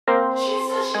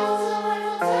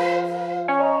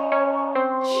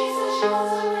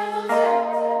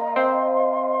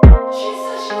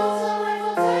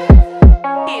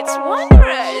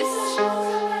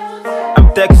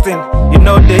texting. You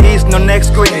know there is no next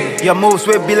screen. Your moves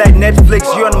will be like Netflix.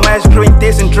 You on my screen,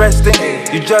 this interesting.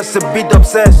 You just a bit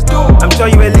obsessed. I'm sure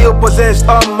you a little possessed.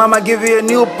 Mama give you a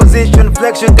new position.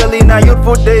 Flex your daily in our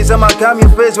youthful days. I'ma calm your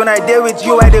face when I deal with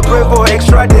you. I dey pray for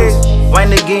extra days.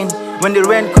 Wine again. When the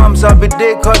rain comes, I'll be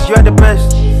there cause you are the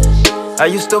best. I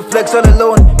used to flex all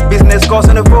alone. Business calls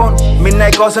on the phone.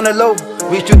 Midnight calls on the low.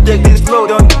 We should take this slow,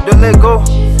 don't let go.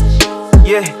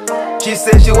 Yeah, she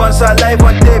said she wants her life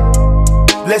on tape.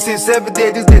 Blessings every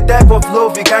day, this the type of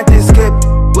love you can't escape.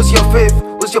 Who's your fave?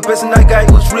 Who's your personal guy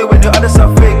who's real when the others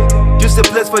are fake? Just a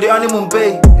place for the honeymoon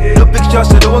bay. No pictures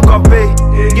so no one can pay.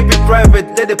 Keep it private,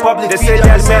 let the public. They say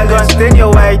that man don't stain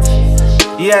your white.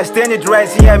 Yeah, I stand it right,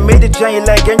 see I made it shine, you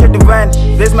like angel divine.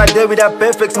 This my day with that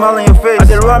perfect smile on your face. At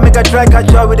the run, make a try,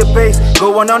 catch up with the pace. Go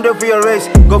 100 for your race,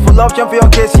 go for love, jump for your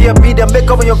case. Yeah, be the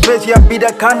makeup on your face, yeah, be the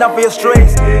countdown for your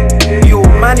strays. You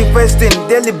manifesting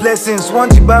daily blessings,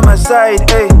 want you by my side,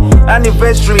 hey.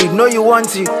 Anniversary, know you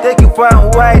want it, take it far and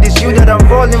wide, it's you that I'm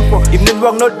falling for. If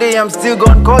network no day, I'm still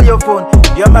gonna call your phone.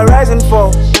 You're my rising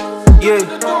fall, yeah.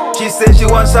 She said she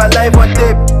wants her life on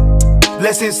tape.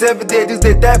 Blessings every day, this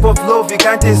the type of love you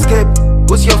can't escape.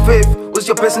 Who's your fave? Who's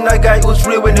your personal guy who's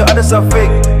real when the others are fake?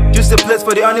 Just a place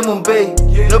for the honeymoon bay.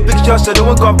 No pictures so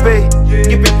no one can pay.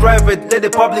 Keep it private, let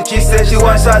the public. She said she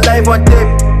wants her life on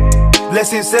tape.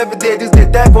 Blessings every day, this the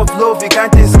type of love you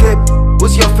can't escape.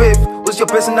 Who's your fave? Who's your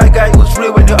personal guy who's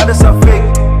real when the others are fake?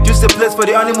 Just a place for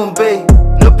the honeymoon bay.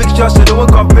 No pictures so no one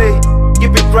can pay.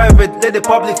 Keep it private, let the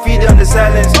public feed on the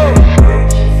silence.